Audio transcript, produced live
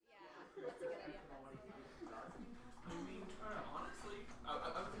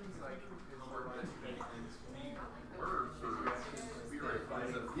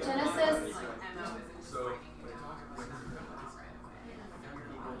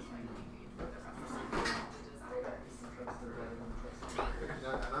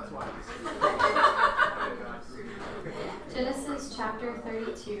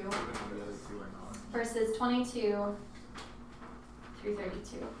22 through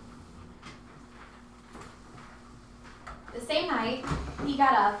 32. The same night, he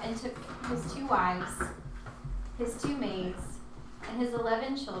got up and took his 2 wives, his 2 maids, and his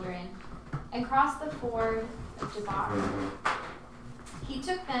 11 children, and crossed the ford of Jabbok. He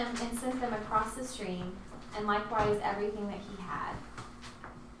took them and sent them across the stream, and likewise everything that he had.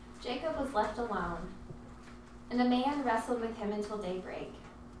 Jacob was left alone, and the man wrestled with him until daybreak.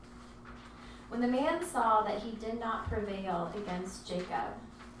 When the man saw that he did not prevail against Jacob,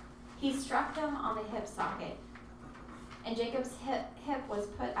 he struck him on the hip socket, and Jacob's hip was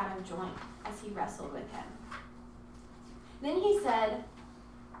put out of joint as he wrestled with him. Then he said,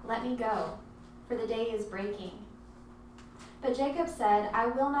 "Let me go, for the day is breaking." But Jacob said, "I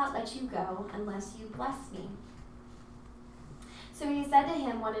will not let you go unless you bless me." So he said to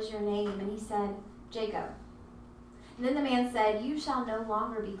him, "What is your name?" And he said, "Jacob." And then the man said, "You shall no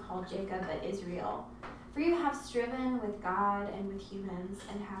longer be called Jacob, but Israel, for you have striven with God and with humans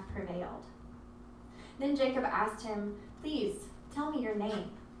and have prevailed." Then Jacob asked him, "Please, tell me your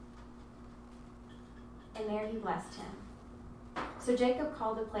name." And there he blessed him. So Jacob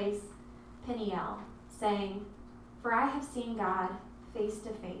called the place Peniel, saying, "For I have seen God face to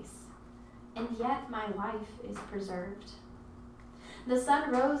face, and yet my life is preserved." The sun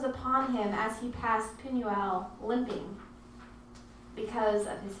rose upon him as he passed Peniel, limping because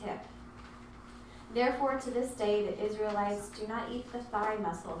of his hip. Therefore, to this day, the Israelites do not eat the thigh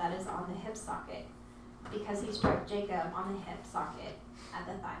muscle that is on the hip socket, because he struck Jacob on the hip socket at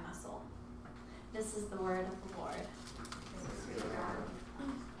the thigh muscle. This is the word of the Lord.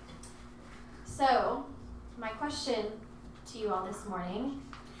 So, my question to you all this morning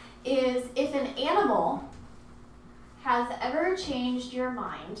is, if an animal has ever changed your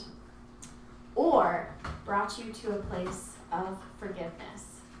mind or brought you to a place of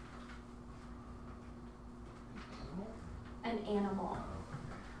forgiveness? An animal.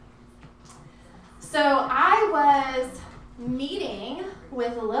 So I was meeting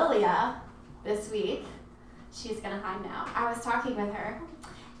with Lilia this week. She's going to hide now. I was talking with her,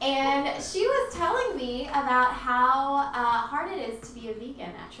 and she was telling me about how hard it is to be a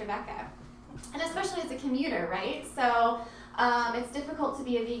vegan at Tribeca, and especially as a commuter, right? So it's difficult to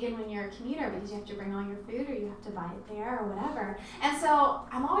be a vegan when you're a commuter because you have to bring all your food or you have to buy it there or whatever. And so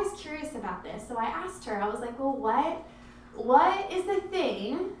I'm always curious about this. So I asked her, I was like, well, what is the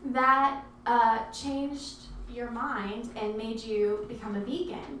thing that changed your mind and made you become a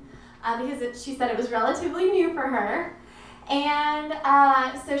vegan? Because she said it was relatively new for her. And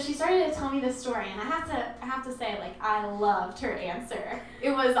so she started to tell me this story, and I have to say, like, I loved her answer.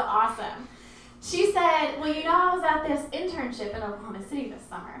 It was awesome. She said, well, I was at this internship in Oklahoma City this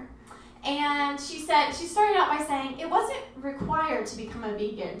summer. And she started out by saying, it wasn't required to become a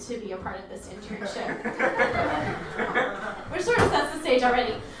vegan to be a part of this internship. Which sort of sets the stage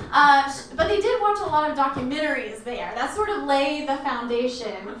already. But they did watch a lot of documentaries there. That sort of laid the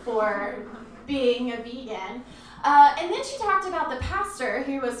foundation for being a vegan. And then she talked about the pastor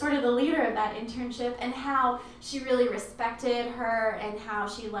who was sort of the leader of that internship and how she really respected her and how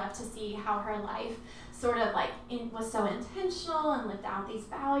she loved to see how her life sort of was so intentional and lived out these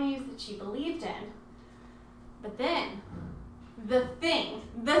values that she believed in. But then, the thing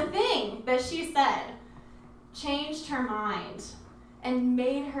that she said changed her mind and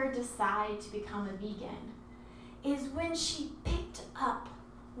made her decide to become a vegan is when she picked up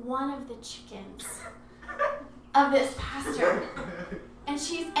one of the chickens of this pastor. And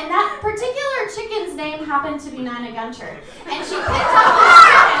that particular chicken's name happened to be Nina Gunter. And she picked up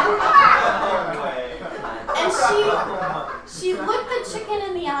this chicken. And she looked the chicken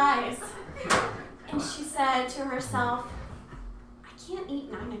in the eyes. And she said to herself, I can't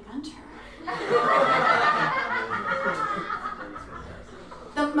eat Nina Gunter.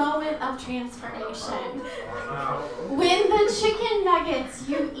 The moment of transformation. When the chicken nuggets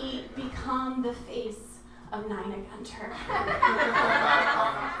you eat become the face of Nina Gunter.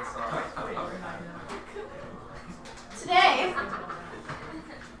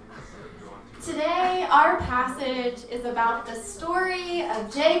 Today, our passage is about the story of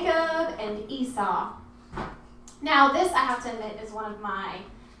Jacob and Esau. Now, this, I have to admit, is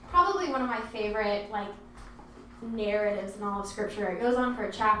probably one of my favorite, narratives in all of Scripture. It goes on for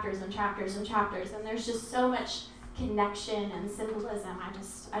chapters and chapters and chapters, and there's just so much connection and symbolism.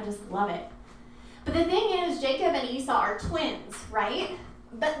 I just love it. But the thing is, Jacob and Esau are twins, right?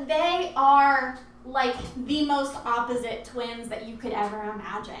 But they are the most opposite twins that you could ever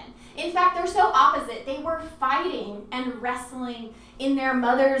imagine. In fact, they're so opposite, they were fighting and wrestling in their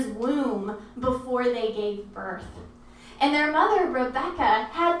mother's womb before they gave birth. And their mother, Rebecca,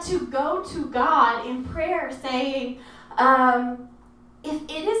 had to go to God in prayer saying, if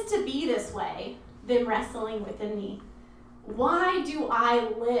it is to be this way, them wrestling within me, why do I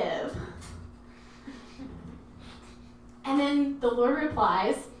live? And then the Lord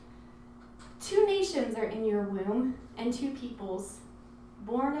replies, 2 nations are in your womb, and 2 peoples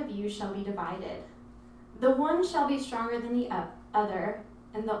born of you shall be divided. The one shall be stronger than the other,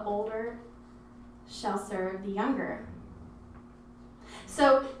 and the older shall serve the younger.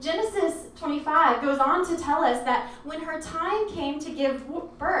 So Genesis 25 goes on to tell us that when her time came to give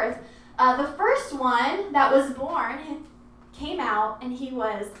birth, the first one that was born came out, and he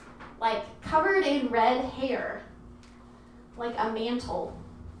was like covered in red hair, like a mantle,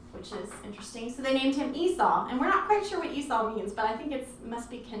 which is interesting. So they named him Esau, and we're not quite sure what Esau means, but I think it must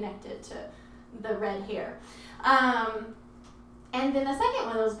be connected to the red hair. And then the second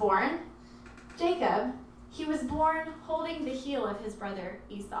one was born, Jacob. He was born holding the heel of his brother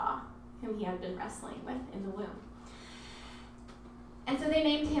Esau, whom he had been wrestling with in the womb. And so they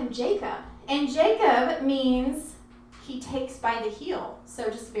named him Jacob. And Jacob means he takes by the heel. So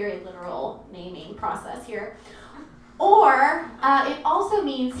just very literal naming process here. Or it also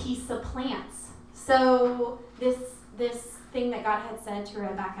means he supplants. So this thing that God had said to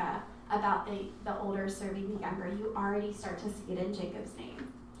Rebekah about the older serving the younger, you already start to see it in Jacob's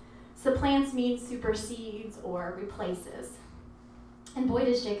name. Supplants means supersedes or replaces. And boy,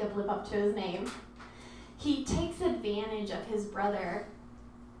 does Jacob live up to his name. He takes advantage of his brother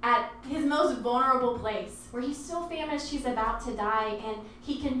at his most vulnerable place, where he's so famished he's about to die, and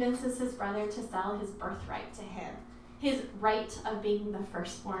he convinces his brother to sell his birthright to him, his right of being the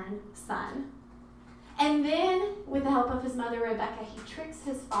firstborn son. And then, with the help of his mother Rebecca, he tricks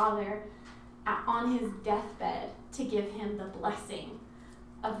his father on his deathbed to give him the blessing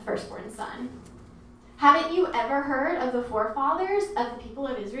of the firstborn son. Haven't you ever heard of the forefathers of the people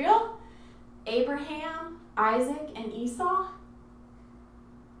of Israel? Abraham, Isaac, and Esau?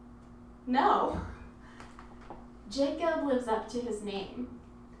 No. Jacob lives up to his name.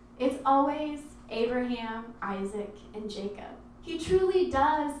 It's always Abraham, Isaac, and Jacob. He truly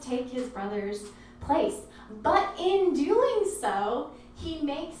does take his brother's place. But in doing so, he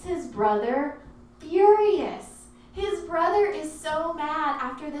makes his brother furious. His brother is so mad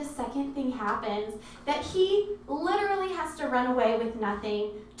after this second thing happens that he literally has to run away with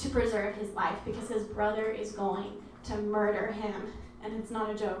nothing to preserve his life, because his brother is going to murder him. And it's not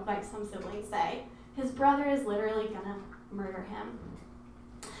a joke like some siblings say. His brother is literally going to murder him.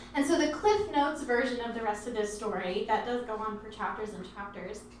 And so the Cliff Notes version of the rest of this story, that does go on for chapters and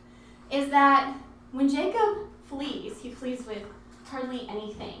chapters, is that when Jacob flees, he flees with hardly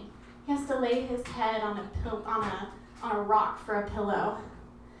anything. He has to lay his head on a rock for a pillow.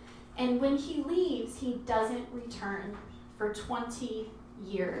 And when he leaves, he doesn't return for 20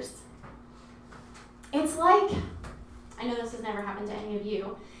 years. It's like, I know this has never happened to any of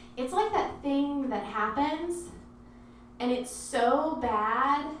you, it's like that thing that happens, and it's so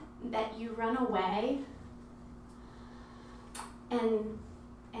bad that you run away, and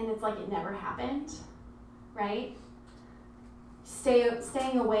it's like it never happened, right?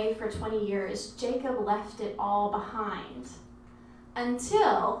 Staying away for 20 years, Jacob left it all behind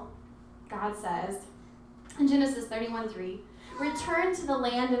until God says in Genesis 31:3, return to the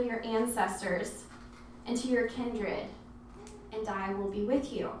land of your ancestors and to your kindred, and I will be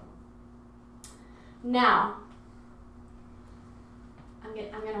with you. Now, I'm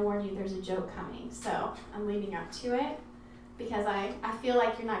going to warn you, there's a joke coming, so I'm leading up to it, because I feel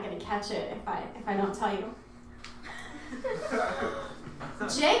like you're not going to catch it if I don't tell you.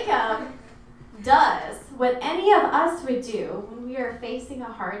 Jacob does what any of us would do when we are facing a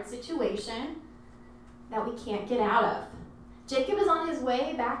hard situation that we can't get out of. Jacob is on his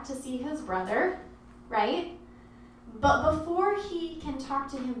way back to see his brother, right? But before he can talk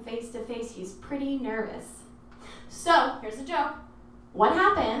to him face to face, he's pretty nervous. So, here's a joke. What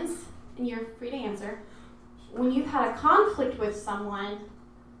happens, and you're free to answer, when you've had a conflict with someone,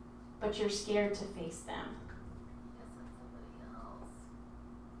 but you're scared to face them?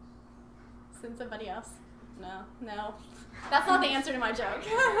 Send somebody else? No. That's not the answer to my joke.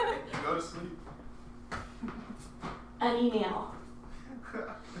 Go to sleep. An email.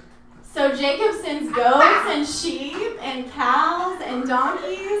 So Jacob sends goats and sheep and cows and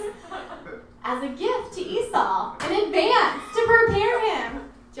donkeys as a gift to Esau in advance to prepare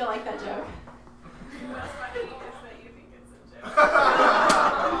him. Do you like that joke? What's funny is that you think it's a joke. It's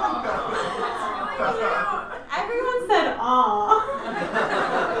really cute. Everyone said aw.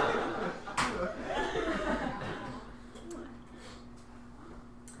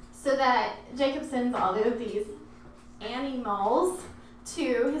 So that Jacob sends all of these moles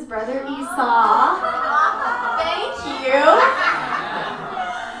to his brother Esau. Thank you.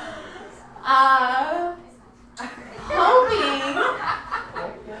 Hoping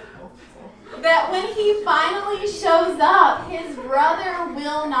that when he finally shows up, his brother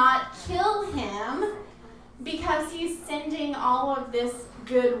will not kill him because he's sending all of this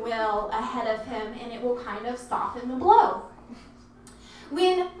goodwill ahead of him, and it will kind of soften the blow.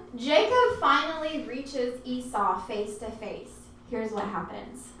 When Jacob finally reaches Esau face to face, here's what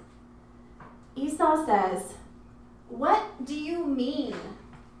happens. Esau says, "What do you mean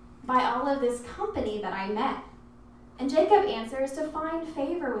by all of this company that I met?" And Jacob answers, "To find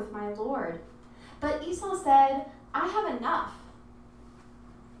favor with my Lord." But Esau said, "I have enough.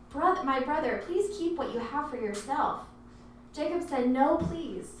 My brother, please keep what you have for yourself." Jacob said, "No,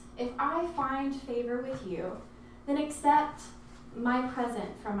 please. If I find favor with you, then accept my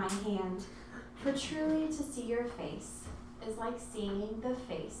present from my hand. For truly to see your face is like seeing the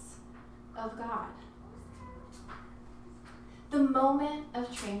face of God." The moment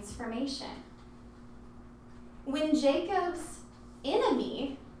of transformation. When Jacob's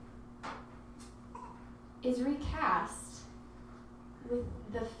enemy is recast with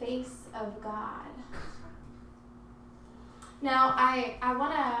the face of God. Now, I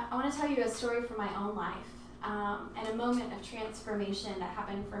want to tell you a story from my own life, and a moment of transformation that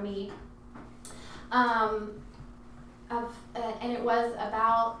happened for me. And it was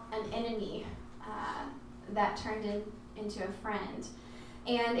about an enemy that turned into a friend.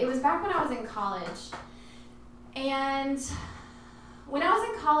 And it was back when I was in college. And when I was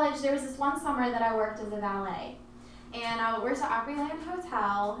in college, there was this one summer that I worked as a valet. And I worked at Opryland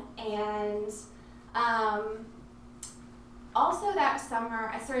Hotel, and also that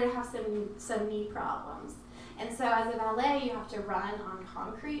summer, I started to have some knee problems. And so as a valet, you have to run on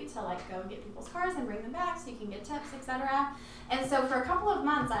concrete to go get people's cars and bring them back so you can get tips, etc. And so for a couple of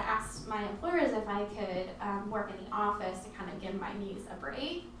months, I asked my employers if I could work in the office to kind of give my knees a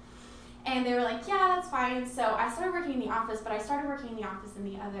break. And they were like, "Yeah, that's fine." So I started working in the office, but I started working in the office in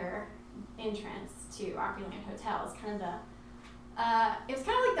the other entrance to Opryland Hotel. It was kind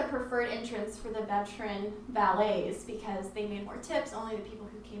of like the preferred entrance for the veteran valets because they made more tips. Only the people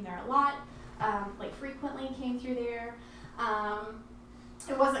who came there a lot, frequently came through there.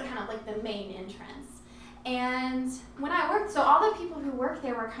 It wasn't kind of like the main entrance. And when I worked, so all the people who worked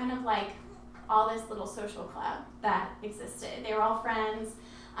there were kind of like all this little social club that existed. They were all friends.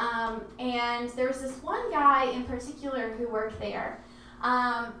 And there was this one guy in particular who worked there.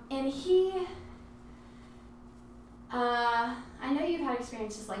 And he, I know you've had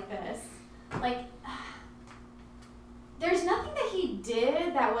experiences like this. There's nothing that he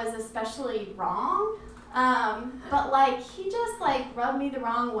did that was especially wrong, but he just rubbed me the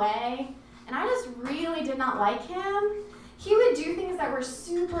wrong way, and I just really did not like him. He would do things that were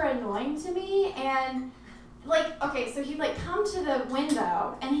super annoying to me, and so he'd come to the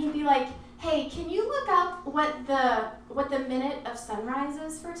window and he'd be like, "Hey, can you look up what the minute of sunrise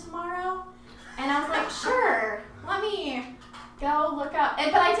is for tomorrow?" And I was like, "Sure, let me go look up."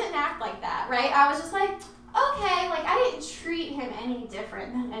 But I didn't act like that, right? I was just like, okay, I didn't treat him any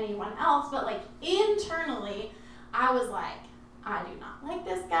different than anyone else, but internally, I was like, I do not like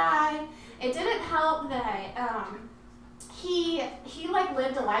this guy. It didn't help that he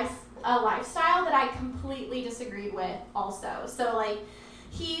lived a lifestyle that I completely disagreed with also. So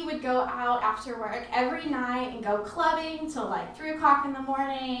he would go out after work every night and go clubbing till 3 o'clock in the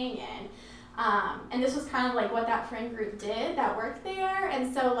morning, and this was kind of what that friend group did that worked there.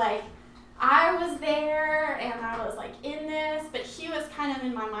 And so I was there and I was in this, but he was kind of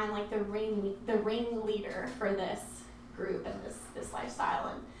in my mind the ringleader for this group and this lifestyle,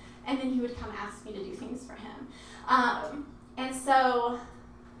 and then he would come ask me to do things for him. And so,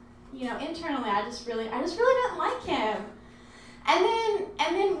 internally I just really didn't like him. And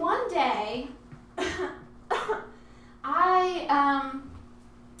then one day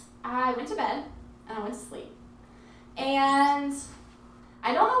I went to bed and I went to sleep. And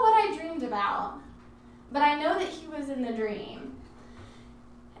I don't know what I dreamed about, but I know that he was in the dream.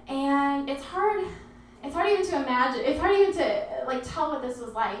 And it's hard even to imagine, it's hard even to tell what this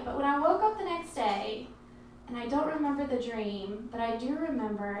was like. But when I woke up the next day, and I don't remember the dream, but I do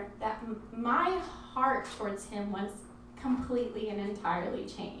remember that my heart towards him was completely and entirely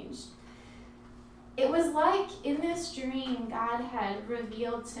changed. It was like in this dream, God had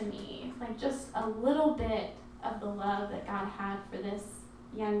revealed to me just a little bit of the love that God had for this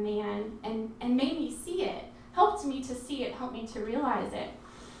young man, and made me see it, helped me to see it, helped me to realize it.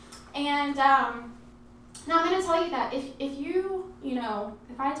 And now I'm going to tell you that if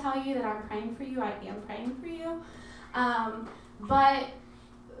I tell you that I'm praying for you, I am praying for you. But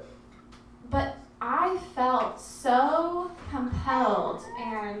I felt so compelled,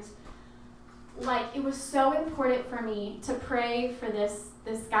 and like it was so important for me to pray for this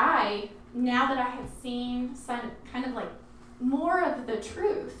guy now that I had seen some kind of like more of the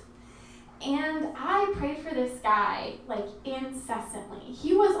truth. And I prayed for this guy like incessantly.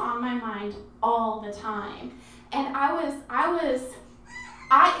 He was on my mind all the time. And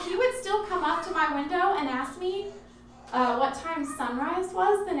he would still come up to my window and ask me what time sunrise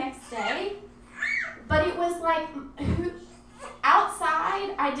was the next day. But it was like,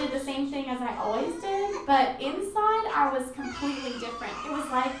 outside I did the same thing as I always did, but inside I was completely different. It was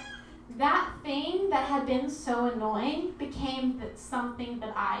like that thing that had been so annoying became something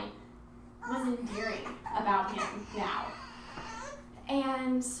that I was endearing about him now.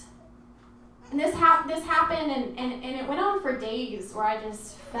 And this happened, and it went on for days where I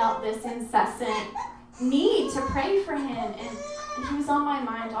just felt this incessant need to pray for him, and he was on my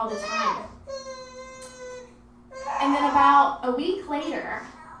mind all the time. And then about a week later,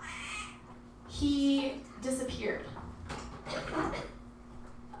 he disappeared.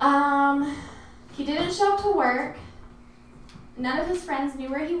 He didn't show up to work. None of his friends knew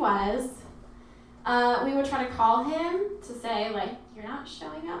where he was. We would try to call him to say, like, you're not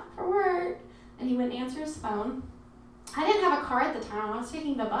showing up for work. And he wouldn't answer his phone. I didn't have a car at the time. I was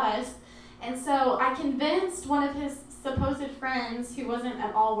taking the bus. And so I convinced one of his supposed friends, who wasn't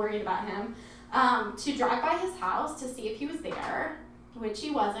at all worried about him, to drive by his house to see if he was there, which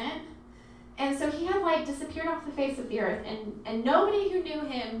he wasn't. And so he had like disappeared off the face of the earth, and nobody who knew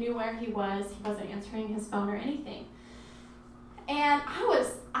him knew where he was. He wasn't answering his phone or anything. And I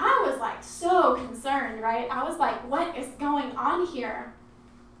was like so concerned, right? I was like, what is going on here?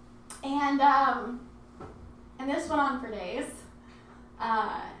 And this went on for days.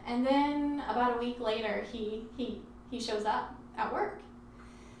 And then about a week later, he shows up at work.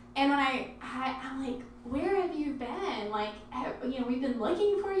 And when I'm like, where have you been? Like, we've been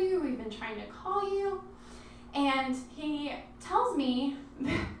looking for you. We've been trying to call you. And he tells me,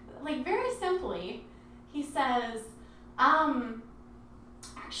 like, very simply, he says,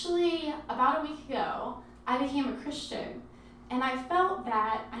 actually, about a week ago, I became a Christian. And I felt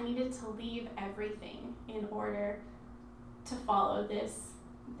that I needed to leave everything in order to follow this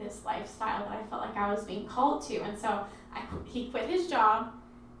lifestyle that I felt like I was being called to. And so he quit his job.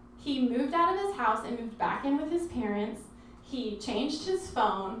 He moved out of his house and moved back in with his parents. He changed his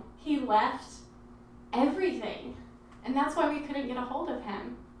phone. He left everything. And that's why we couldn't get a hold of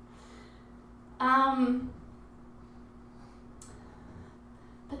him.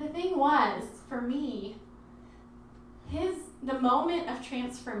 But the thing was, for me, the moment of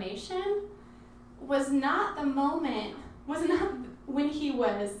transformation was not when he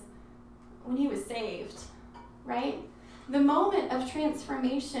was saved, right? The moment of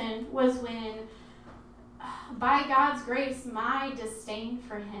transformation was when, by God's grace, my disdain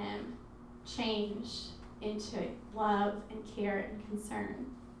for him changed into love and care and concern.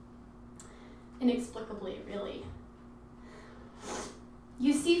 Inexplicably, really.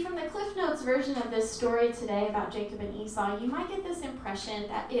 You see, from the Cliff Notes version of this story today about Jacob and Esau, you might get this impression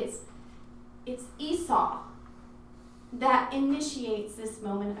that it's Esau that initiates this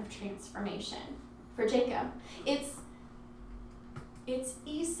moment of transformation for Jacob. It's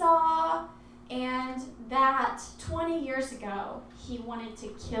Esau, and that 20 years ago, he wanted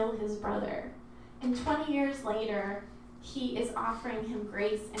to kill his brother. And 20 years later, he is offering him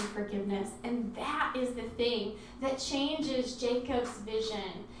grace and forgiveness. And that is the thing that changes Jacob's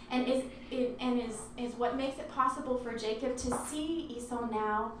vision and is what makes it possible for Jacob to see Esau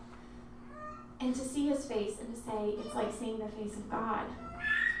now and to see his face and to say, it's like seeing the face of God.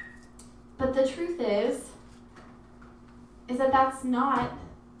 But the truth is that that's not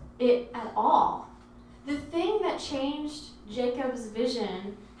it at all. The thing that changed Jacob's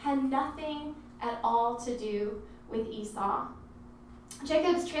vision had nothing at all to do with Esau.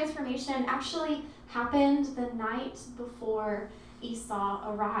 Jacob's transformation actually happened the night before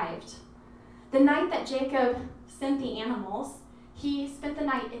Esau arrived. The night that Jacob sent the animals, he spent the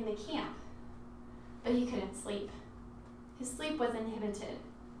night in the camp, but he couldn't sleep. His sleep was inhibited.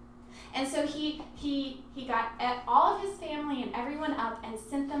 And so he got all of his family and everyone up and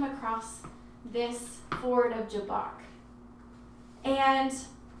sent them across this ford of Jabbok. And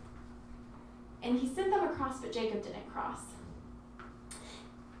he sent them across, but Jacob didn't cross.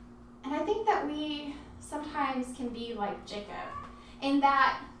 And I think that we sometimes can be like Jacob, in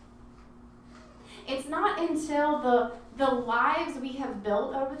that it's not until the lives we have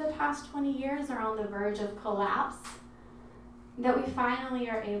built over the past 20 years are on the verge of collapse that we finally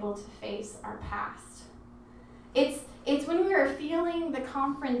are able to face our past. It's when we are feeling the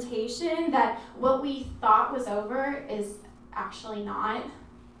confrontation that what we thought was over is actually not.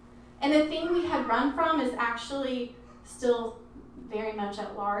 And the thing we had run from is actually still very much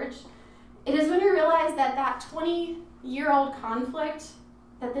at large. It is when we realize that that 20-year-old conflict,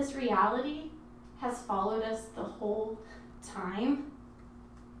 that this reality has followed us the whole time.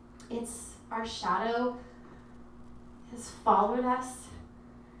 It's our shadow has followed us.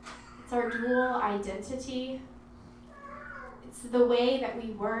 It's our dual identity. It's the way that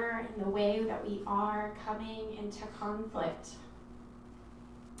we were and the way that we are coming into conflict.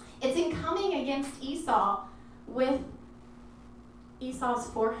 It's in coming against Esau with Esau's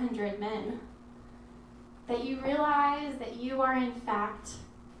 400 men that you realize that you are in fact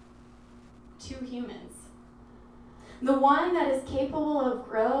two humans. The one that is capable of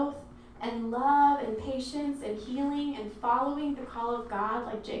growth and love and patience and healing and following the call of God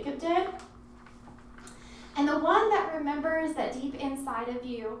like Jacob did. And the one that remembers that deep inside of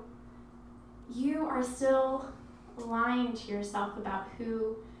you, you are still lying to yourself about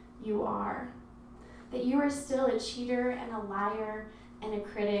who you are. That you are still a cheater and a liar and a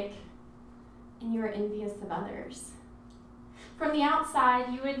critic, and you are envious of others. From the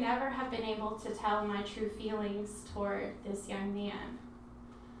outside, you would never have been able to tell my true feelings toward this young man.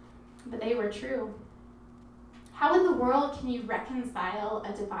 But they were true. How in the world can you reconcile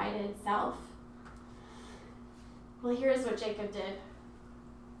a divided self? Well, here's what Jacob did.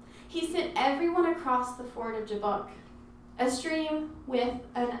 He sent everyone across the ford of Jabbok, a stream with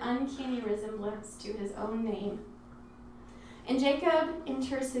an uncanny resemblance to his own name. And Jacob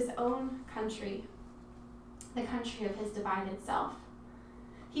enters his own country, the country of his divided self.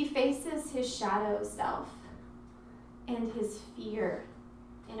 He faces his shadow self and his fear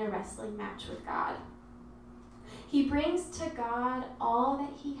in a wrestling match with God. He brings to God all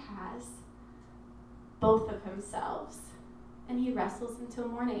that he has, both of himself, and he wrestles until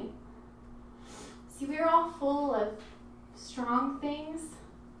morning. See, we are all full of strong things,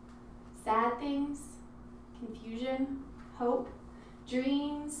 sad things, confusion, hope,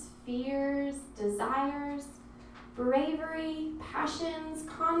 dreams, fears, desires, bravery, passions,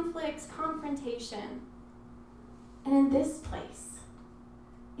 conflicts, confrontation. And in this place,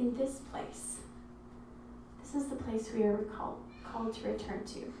 this is the place we are called to return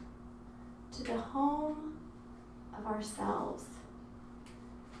to the home of ourselves,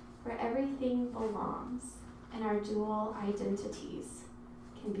 where everything belongs and our dual identities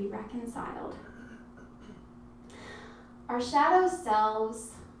can be reconciled. Our shadow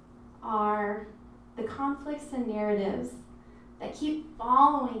selves are the conflicts and narratives that keep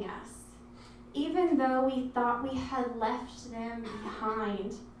following us, even though we thought we had left them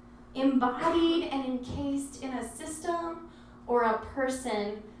behind, embodied and encased in a system or a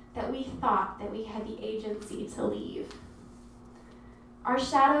person that we thought that we had the agency to leave. Our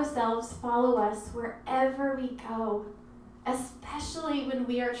shadow selves follow us wherever we go, especially when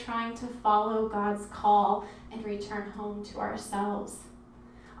we are trying to follow God's call and return home to ourselves.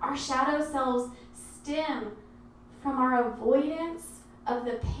 Our shadow selves stem from our avoidance of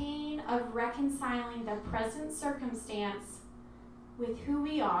the pain of reconciling the present circumstance with who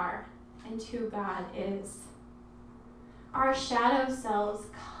we are and who God is. Our shadow selves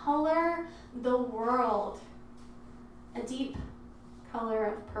color the world a deep color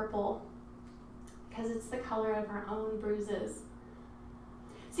of purple because it's the color of our own bruises.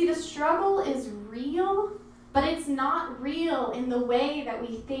 See, the struggle is real, but it's not real in the way that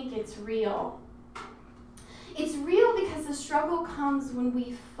we think it's real. It's real because the struggle comes when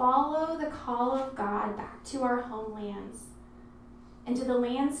we follow the call of God back to our homelands and to the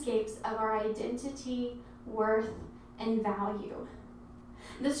landscapes of our identity, worth, and value.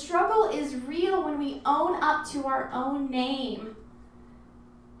 The struggle is real when we own up to our own name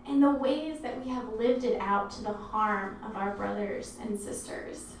and the ways that we have lived it out to the harm of our brothers and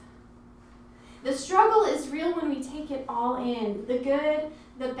sisters. The struggle is real when we take it all in, the good,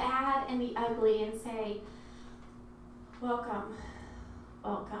 the bad, and the ugly, and say, welcome,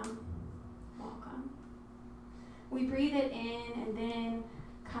 welcome, welcome. We breathe it in and then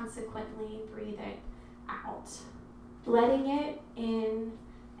consequently breathe it out, letting it in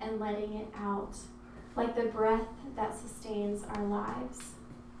and letting it out, like the breath that sustains our lives.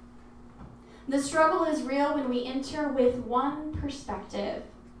 The struggle is real when we enter with one perspective,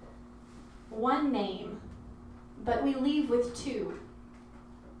 one name, but we leave with two.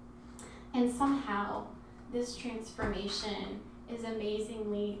 And somehow, this transformation is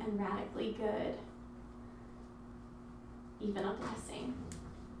amazingly and radically good, even a blessing.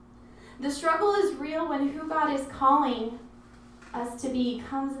 The struggle is real when who God is calling us to be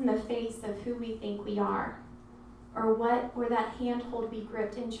comes in the face of who we think we are. or that handhold we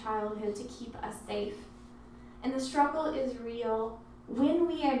gripped in childhood to keep us safe. And the struggle is real when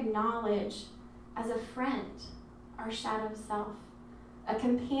we acknowledge as a friend our shadow self, a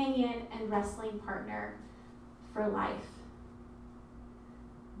companion and wrestling partner for life.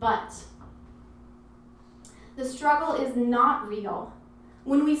 But the struggle is not real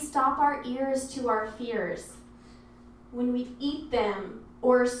when we stop our ears to our fears, when we eat them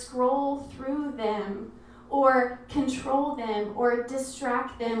or scroll through them or control them or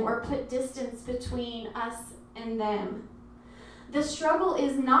distract them or put distance between us and them. The struggle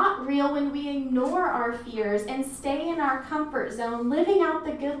is not real when we ignore our fears and stay in our comfort zone, living out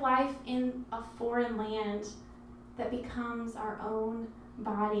the good life in a foreign land that becomes our own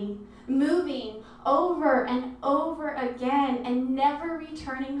body, moving over and over again and never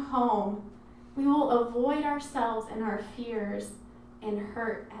returning home. We will avoid ourselves and our fears and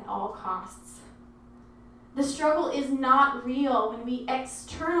hurt at all costs. The struggle is not real when we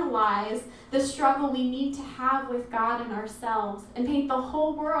externalize the struggle we need to have with God and ourselves and paint the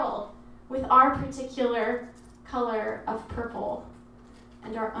whole world with our particular color of purple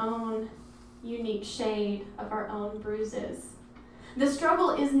and our own unique shade of our own bruises. The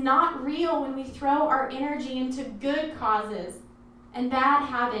struggle is not real when we throw our energy into good causes and bad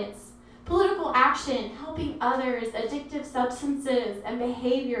habits, political action, helping others, addictive substances and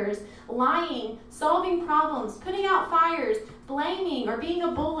behaviors, lying, solving problems, putting out fires, blaming or being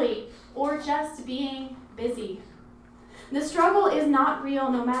a bully, or just being busy. The struggle is not real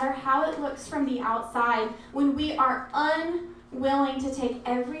no matter how it looks from the outside when we are unwilling to take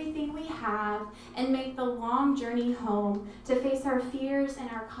everything we have and make the long journey home to face our fears and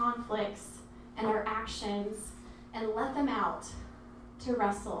our conflicts and our actions and let them out to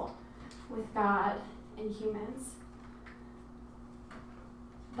wrestle with God and humans.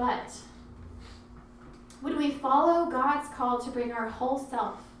 But would we follow God's call to bring our whole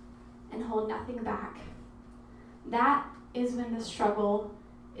self and hold nothing back? That is when the struggle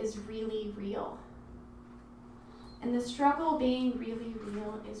is really real. And the struggle being really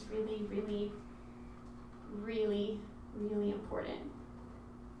real is really, really, really, really important.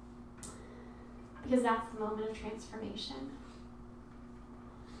 Because that's the moment of transformation.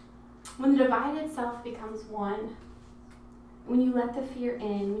 When the divided self becomes one, when you let the fear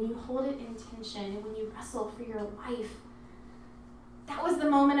in, when you hold it in tension, and when you wrestle for your life, that was the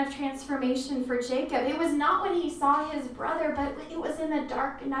moment of transformation for Jacob. It was not when he saw his brother, but it was in the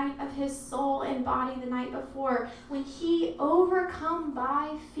dark night of his soul and body the night before, when he, overcome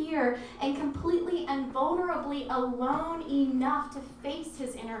by fear and completely and vulnerably alone enough to face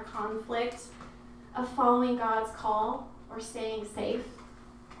his inner conflict of following God's call or staying safe,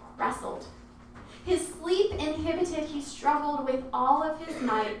 wrestled. His sleep inhibited, he struggled with all of his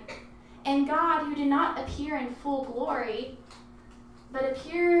might, and God, who did not appear in full glory, but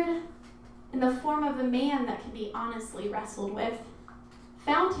appeared in the form of a man that could be honestly wrestled with,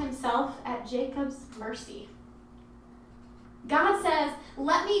 found himself at Jacob's mercy. God says,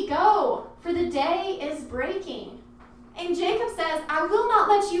 "Let me go, for the day is breaking." And Jacob says, "I will not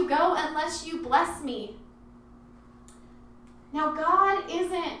let you go unless you bless me." Now, God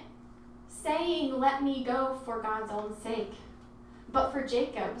isn't saying, "Let me go" for God's own sake, but for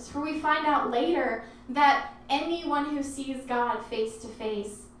Jacob's. For we find out later that anyone who sees God face to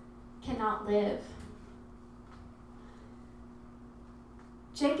face cannot live.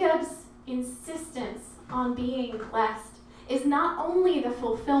 Jacob's insistence on being blessed is not only the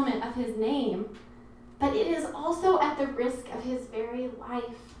fulfillment of his name, but it is also at the risk of his very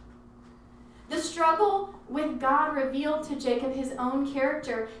life. The struggle with God revealed to Jacob his own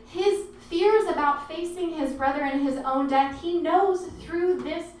character, his fears about facing his brother and his own death. He knows through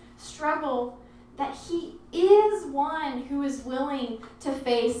this struggle that he is one who is willing to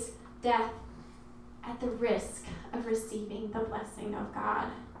face death at the risk of receiving the blessing of God.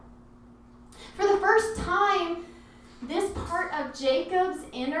 For the first time, this part of Jacob's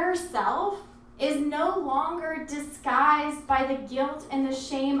inner self is no longer disguised by the guilt and the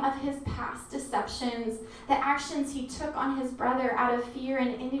shame of his past deceptions, the actions he took on his brother out of fear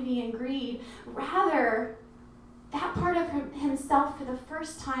and envy and greed. Rather, that part of himself for the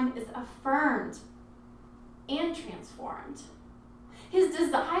first time is affirmed and transformed. His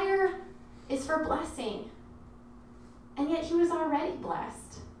desire is for blessing, and yet he was already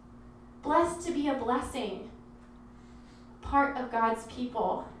blessed. Blessed to be a blessing, part of God's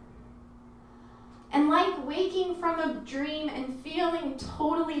people. And like waking from a dream and feeling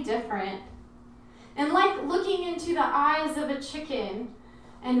totally different, and like looking into the eyes of a chicken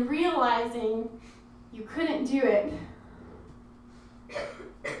and realizing you couldn't do it,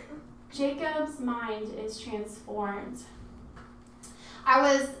 Jacob's mind is transformed. I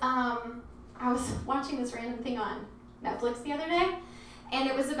was watching this random thing on Netflix the other day, and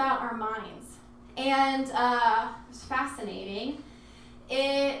it was about our minds. And it was fascinating.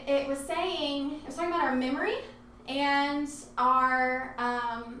 It was talking about our memory and our,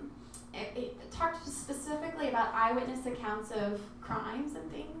 it talked specifically about eyewitness accounts of crimes and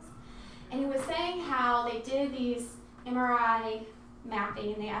things. And it was saying how they did these MRI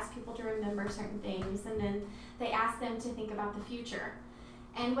mapping, and they asked people to remember certain things, and then they asked them to think about the future.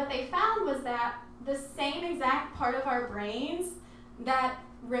 And what they found was that the same exact part of our brains that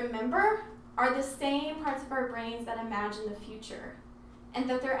remember are the same parts of our brains that imagine the future. And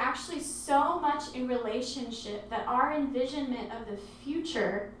that they're actually so much in relationship that our envisionment of the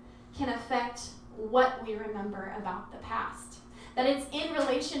future can affect what we remember about the past. That it's in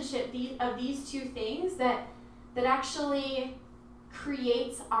relationship of these two things that actually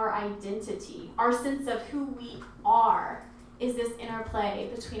creates our identity. Our sense of who we are is this interplay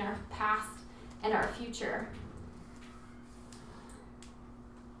between our past and our future.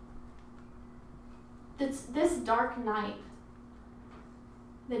 This dark night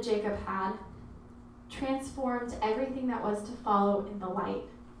that Jacob had transformed everything that was to follow in the light.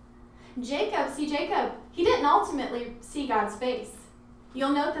 Jacob, he didn't ultimately see God's face.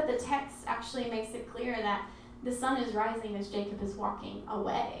 You'll note that the text actually makes it clear that the sun is rising as Jacob is walking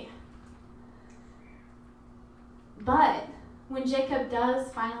away. But when Jacob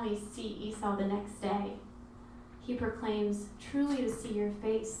does finally see Esau the next day, he proclaims, "Truly to see your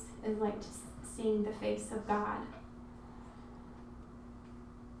face is like seeing the face of God."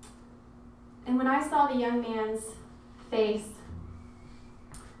 And when I saw the young man's face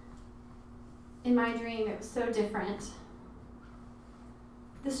in my dream, it was so different.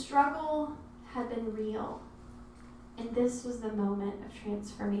 The struggle had been real, and this was the moment of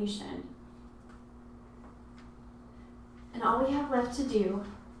transformation. And all we have left to do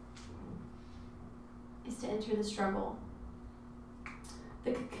is to enter the struggle,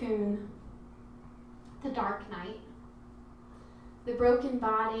 the cocoon, the dark night, the broken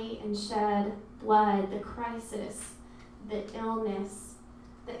body and shed blood, the crisis, the illness,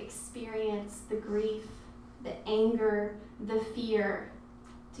 the experience, the grief, the anger, the fear,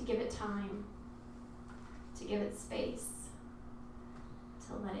 to give it time, to give it space,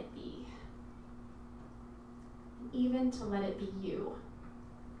 to let it be. And even to let it be you.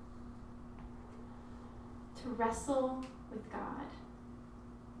 To wrestle with God.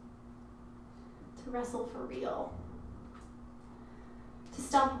 To wrestle for real. To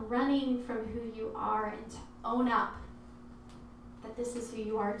stop running from who you are and to own up that this is who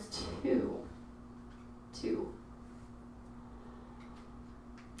you are too.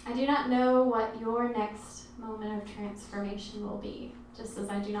 I do not know what your next moment of transformation will be, just as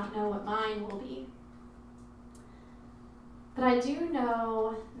I do not know what mine will be. But I do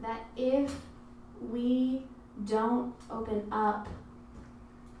know that if we don't open up,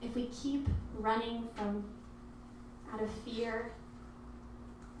 if we keep running from out of fear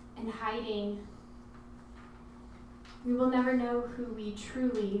and hiding, we will never know who we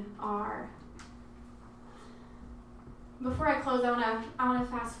truly are. Before I close, I want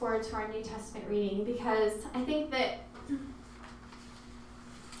to fast forward to our New Testament reading, because I think that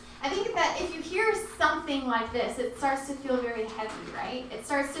if you hear something like this, it starts to feel very heavy, right? It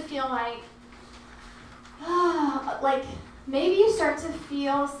starts to feel like maybe you start to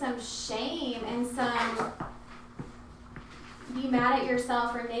feel some shame and some be mad at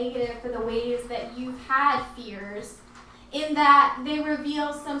yourself or negative for the ways that you've had fears, in that they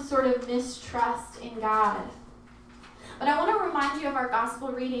reveal some sort of mistrust in God. But I want to remind you of our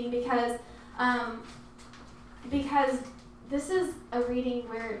gospel reading because this is a reading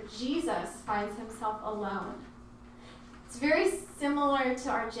where Jesus finds himself alone. It's very similar to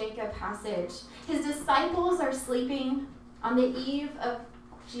our Jacob passage. His disciples are sleeping on the eve of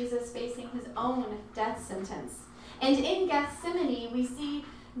Jesus facing his own death sentence. And in Gethsemane, we see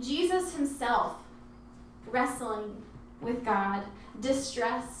Jesus himself wrestling with God,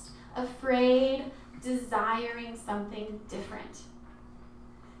 distressed, afraid, desiring something different.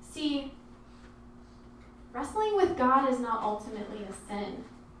 See, wrestling with God is not ultimately a sin.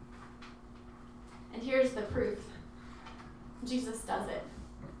 And here's the proof. Jesus does it.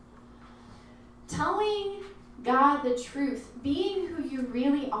 Telling God the truth, being who you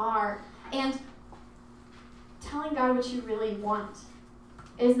really are, and telling God what you really want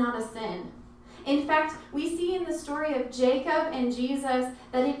is not a sin. In fact, we see in the story of Jacob and Jesus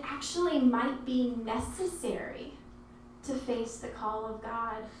that it actually might be necessary to face the call of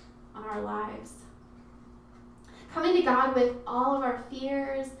God on our lives. Coming to God with all of our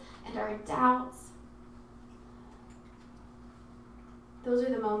fears and our doubts. Those are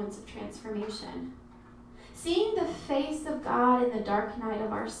the moments of transformation. Seeing the face of God in the dark night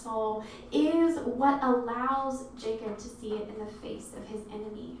of our soul is what allows Jacob to see it in the face of his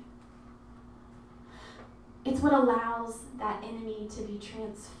enemy. It's what allows that enemy to be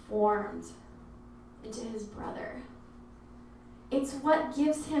transformed into his brother. It's what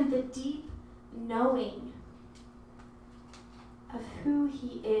gives him the deep knowing of who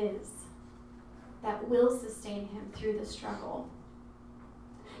he is that will sustain him through the struggle.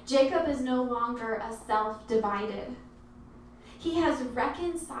 Jacob is no longer a self-divided. He has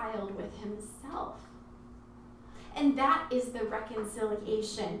reconciled with himself. And that is the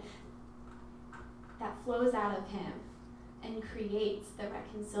reconciliation that flows out of him and creates the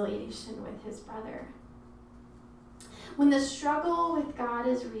reconciliation with his brother. When the struggle with God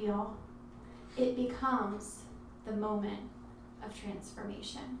is real, it becomes the moment of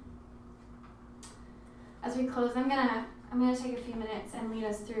transformation. As we close, I'm gonna take a few minutes and lead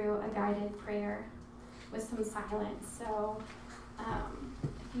us through a guided prayer with some silence. So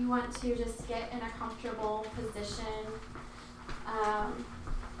if you want to just get in a comfortable position,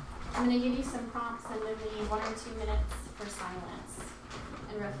 I'm going to give you some prompts and then leave 1 or 2 minutes for silence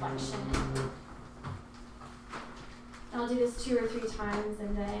and reflection. And I'll do this 2 or 3 times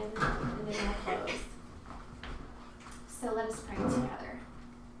and then I'll close. So let us pray together.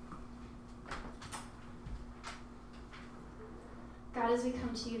 God, as we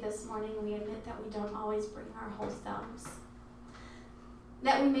come to you this morning, we admit that we don't always bring our whole selves.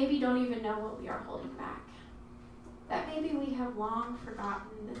 That we maybe don't even know what we are holding back. That maybe we have long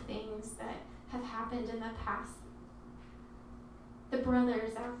forgotten the things that have happened in the past. The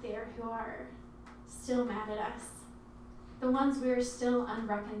brothers out there who are still mad at us. The ones we are still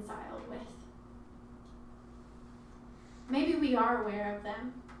unreconciled with. Maybe we are aware of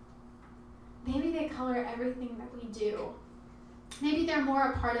them. Maybe they color everything that we do. Maybe they're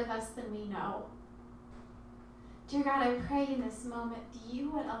more a part of us than we know. Dear God, I pray in this moment that you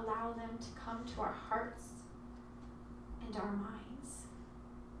would allow them to come to our hearts and our minds.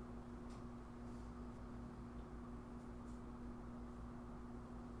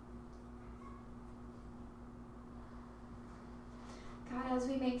 God, as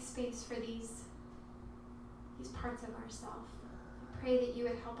we make space for these parts of ourselves, I pray that you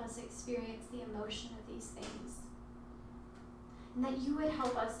would help us experience the emotion of these things. And that you would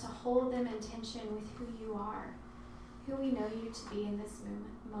help us to hold them in tension with who you are, who we know you to be in this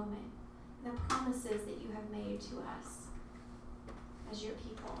moment, and the promises that you have made to us as your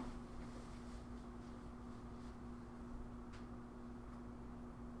people.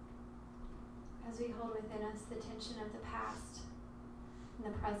 As we hold within us the tension of the past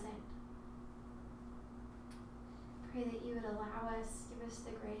and the present, pray that you would allow us, give us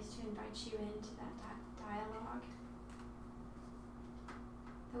the grace to invite you into that dialogue.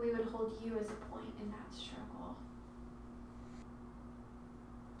 That we would hold you as a point in that struggle.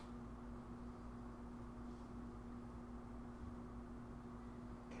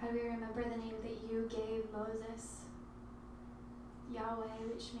 God, we remember the name that you gave Moses, Yahweh,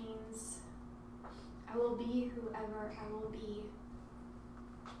 which means I will be whoever I will be.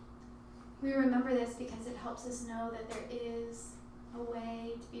 We remember this because it helps us know that there is a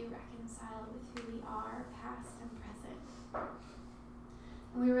way to be reconciled with who we are, past and present.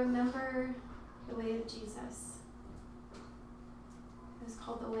 And we remember the way of Jesus. It was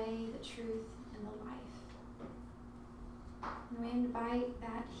called the way, the truth, and the life. And we invite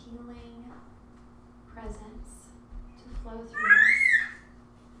that healing presence to flow through us,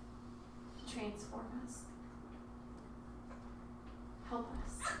 to transform us. Help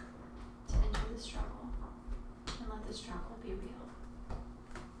us to enter the struggle and let the struggle be real.